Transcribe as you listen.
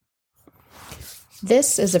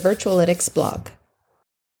This is a Virtualytics blog.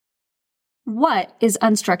 What is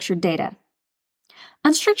unstructured data?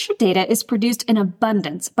 Unstructured data is produced in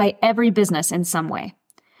abundance by every business in some way.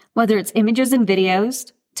 Whether it's images and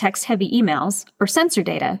videos, text-heavy emails, or sensor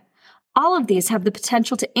data, all of these have the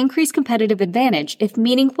potential to increase competitive advantage if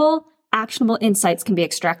meaningful, actionable insights can be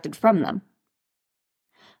extracted from them.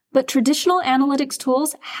 But traditional analytics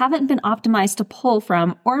tools haven't been optimized to pull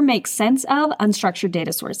from or make sense of unstructured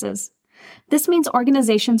data sources. This means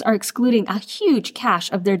organizations are excluding a huge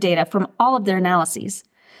cache of their data from all of their analyses,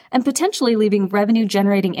 and potentially leaving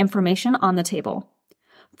revenue-generating information on the table.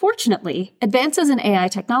 Fortunately, advances in AI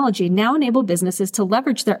technology now enable businesses to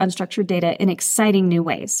leverage their unstructured data in exciting new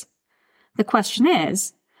ways. The question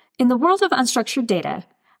is, in the world of unstructured data,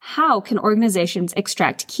 how can organizations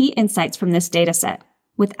extract key insights from this data set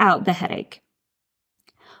without the headache?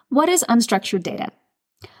 What is unstructured data?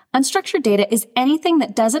 Unstructured data is anything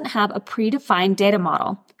that doesn't have a predefined data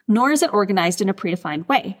model, nor is it organized in a predefined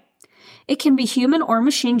way. It can be human or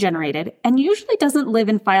machine generated and usually doesn't live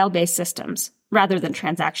in file-based systems, rather than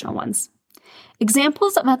transactional ones.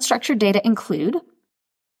 Examples of unstructured data include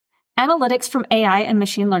analytics from AI and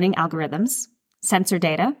machine learning algorithms, sensor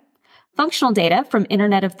data, functional data from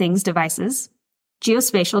Internet of Things devices,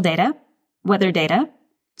 geospatial data, weather data,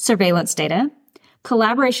 surveillance data,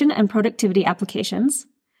 collaboration and productivity applications,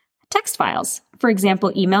 text files, for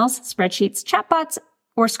example, emails, spreadsheets, chatbots,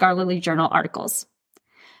 or scholarly journal articles.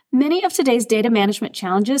 Many of today's data management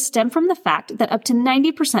challenges stem from the fact that up to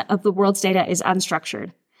 90% of the world's data is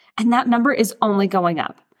unstructured, and that number is only going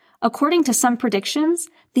up. According to some predictions,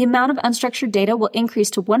 the amount of unstructured data will increase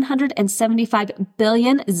to 175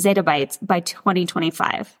 billion zettabytes by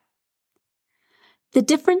 2025. The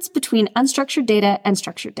difference between unstructured data and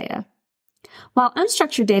structured data. While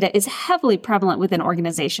unstructured data is heavily prevalent within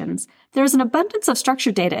organizations, there is an abundance of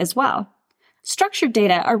structured data as well. Structured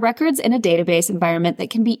data are records in a database environment that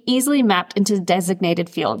can be easily mapped into designated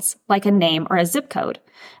fields, like a name or a zip code,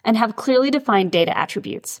 and have clearly defined data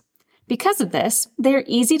attributes. Because of this, they are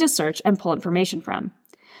easy to search and pull information from.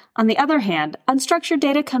 On the other hand, unstructured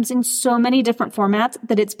data comes in so many different formats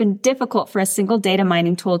that it's been difficult for a single data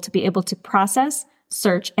mining tool to be able to process,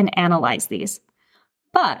 search, and analyze these.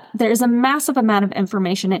 But there is a massive amount of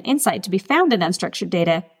information and insight to be found in unstructured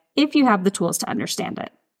data if you have the tools to understand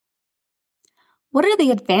it. What are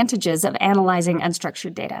the advantages of analyzing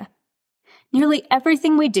unstructured data? Nearly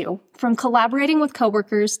everything we do, from collaborating with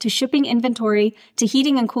coworkers to shipping inventory to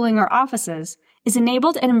heating and cooling our offices, is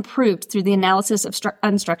enabled and improved through the analysis of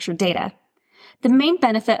unstructured data. The main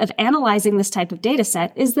benefit of analyzing this type of data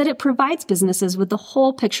set is that it provides businesses with the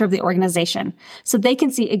whole picture of the organization, so they can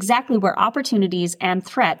see exactly where opportunities and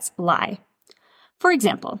threats lie. For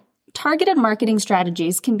example, targeted marketing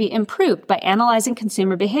strategies can be improved by analyzing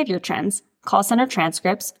consumer behavior trends, call center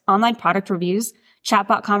transcripts, online product reviews,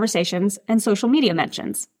 chatbot conversations, and social media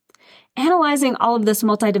mentions. Analyzing all of this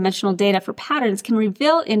multidimensional data for patterns can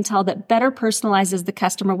reveal intel that better personalizes the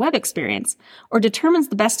customer web experience or determines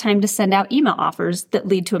the best time to send out email offers that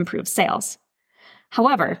lead to improved sales.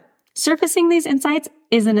 However, surfacing these insights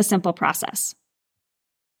isn't a simple process.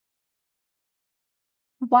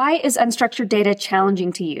 Why is unstructured data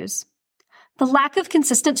challenging to use? The lack of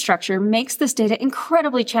consistent structure makes this data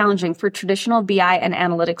incredibly challenging for traditional BI and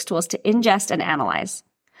analytics tools to ingest and analyze.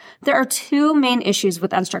 There are two main issues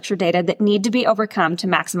with unstructured data that need to be overcome to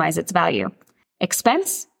maximize its value: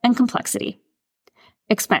 expense and complexity.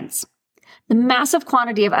 Expense. The massive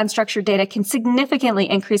quantity of unstructured data can significantly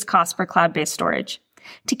increase costs for cloud-based storage.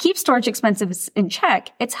 To keep storage expenses in check,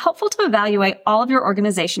 it's helpful to evaluate all of your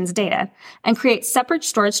organization's data and create separate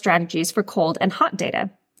storage strategies for cold and hot data.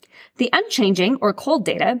 The unchanging or cold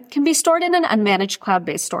data can be stored in an unmanaged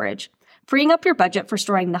cloud-based storage, freeing up your budget for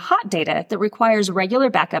storing the hot data that requires regular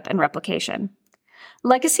backup and replication.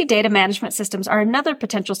 Legacy data management systems are another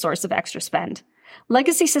potential source of extra spend.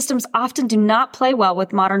 Legacy systems often do not play well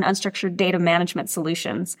with modern unstructured data management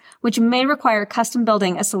solutions, which may require custom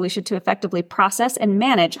building a solution to effectively process and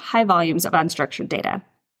manage high volumes of unstructured data.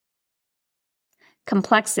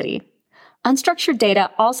 Complexity. Unstructured data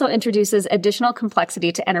also introduces additional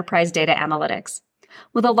complexity to enterprise data analytics.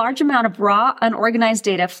 With a large amount of raw, unorganized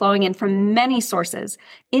data flowing in from many sources,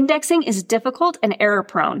 indexing is difficult and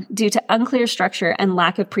error-prone due to unclear structure and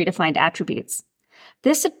lack of predefined attributes.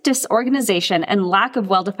 This disorganization and lack of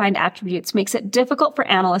well-defined attributes makes it difficult for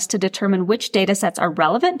analysts to determine which data sets are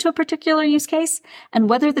relevant to a particular use case and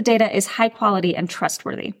whether the data is high quality and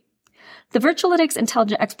trustworthy. The Virtualytics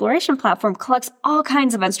Intelligent Exploration platform collects all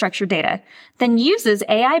kinds of unstructured data, then uses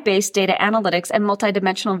AI-based data analytics and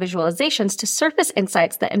multidimensional visualizations to surface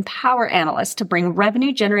insights that empower analysts to bring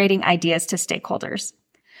revenue-generating ideas to stakeholders.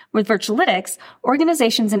 With Virtualytics,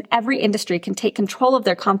 organizations in every industry can take control of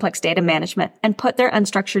their complex data management and put their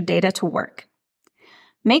unstructured data to work.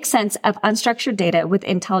 Make sense of unstructured data with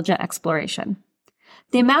intelligent exploration.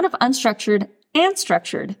 The amount of unstructured and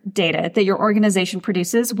structured data that your organization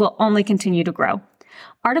produces will only continue to grow.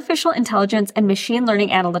 Artificial intelligence and machine learning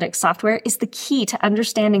analytics software is the key to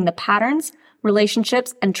understanding the patterns,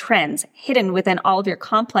 relationships, and trends hidden within all of your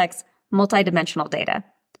complex, multidimensional data.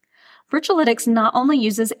 Virtualytics not only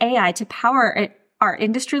uses AI to power our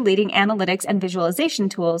industry-leading analytics and visualization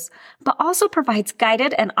tools, but also provides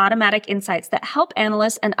guided and automatic insights that help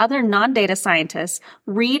analysts and other non-data scientists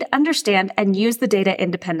read, understand, and use the data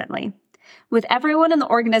independently. With everyone in the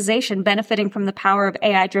organization benefiting from the power of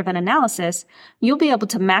AI-driven analysis, you'll be able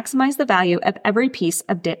to maximize the value of every piece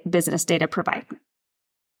of business data provided.